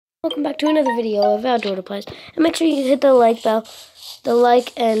Welcome back to another video of Eduardo Plays. And make sure you hit the like bell,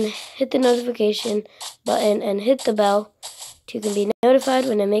 and hit the notification button and hit the bell so you can be notified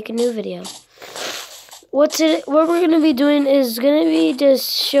when I make a new video. What we're going to be doing is going to be just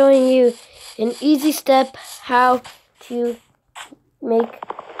showing you an easy step how to make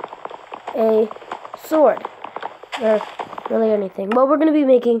a sword, or really anything. What we're going to be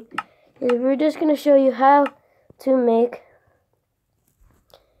making is we're just going to show you how to make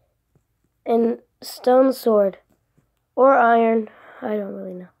a stone sword or iron. I don't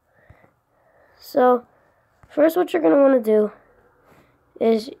really know. So first, what you're going to want to do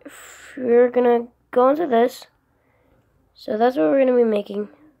is you're going to go into this. So that's what we're going to be making.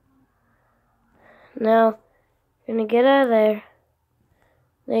 Now you're going to get out of there.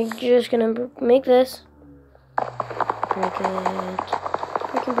 Then you're just going to make this. Break it.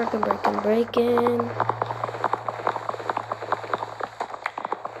 Breaking.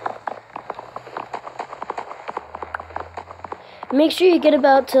 Make sure you get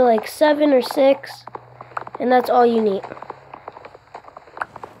about to like 7 or 6, and that's all you need.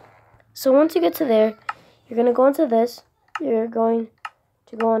 So once you get to there, you're going to go into this. You're going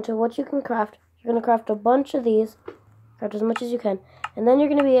to go into what you can craft. You're going to craft a bunch of these. Craft as much as you can. And then you're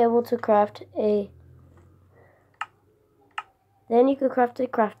going to be able to craft then you can craft a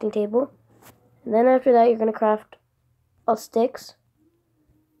crafting table. And then after that, you're going to craft a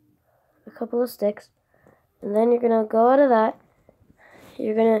couple of sticks. And then you're going to go out of that.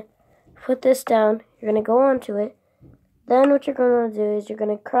 You're going to put this down. You're going to go onto it. Then what you're going to do is you're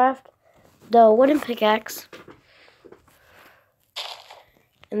going to craft the wooden pickaxe.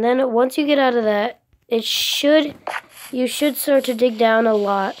 And then once you get out of that, you should start to dig down a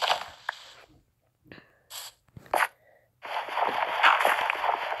lot.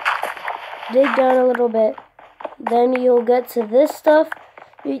 Dig down a little bit. Then you'll get to this stuff.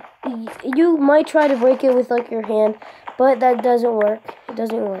 You might try to break it with like your hand, but that doesn't work. It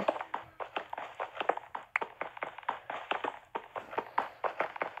doesn't work.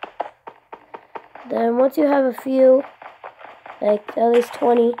 Then once you have a few, like at least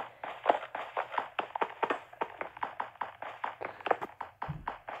 20,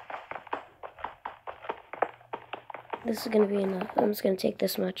 this is going to be enough. I'm just going to take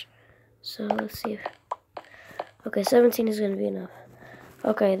this much. So let's see. Okay, 17 is going to be enough.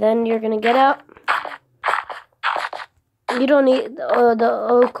 Okay, then you're going to get out. You don't need the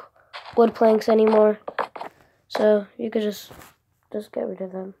oak wood planks anymore. So you could just get rid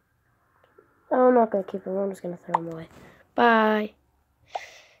of them. I'm not going to keep them. I'm just going to throw them away. Bye.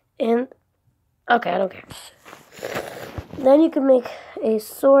 And, okay, I don't care. Then you can make a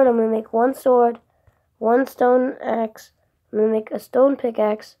sword. I'm going to make one sword, one stone axe. I'm going to make a stone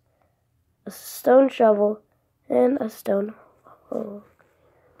pickaxe, a stone shovel, and a stone hoe.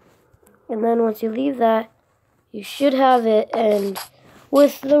 And then once you leave that, you should have it, and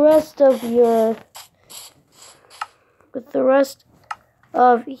with the rest of your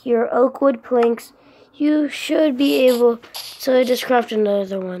oak wood planks, you should be able to just craft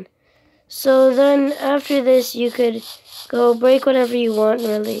another one. So then after this, you could go break whatever you want,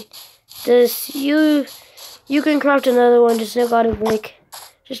 really. You can craft another one, just gotta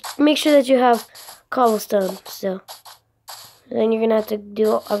just make sure that you have cobblestone still. Then you're gonna have to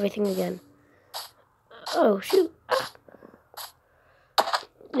do everything again. Oh, shoot.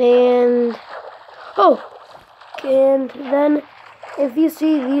 And then if you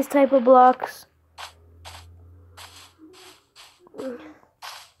see these type of blocks,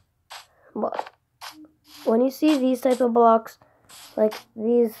 when you see these type of blocks, like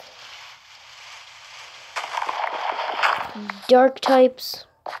these dark types,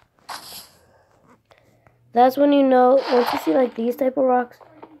 that's when you know. Once you see like these type of rocks,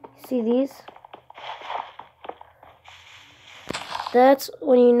 see these, that's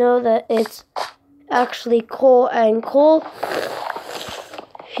when you know that it's actually coal. And coal,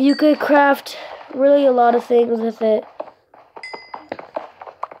 you could craft really a lot of things with it.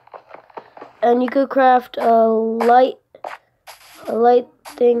 And you could craft a light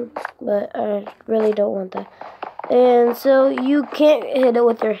thing, but I really don't want that. And so you can't hit it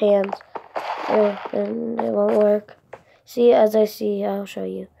with your hands, and it won't work. See, as I see, I'll show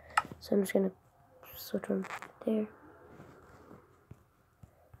you. So I'm just gonna switch one there,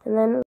 and then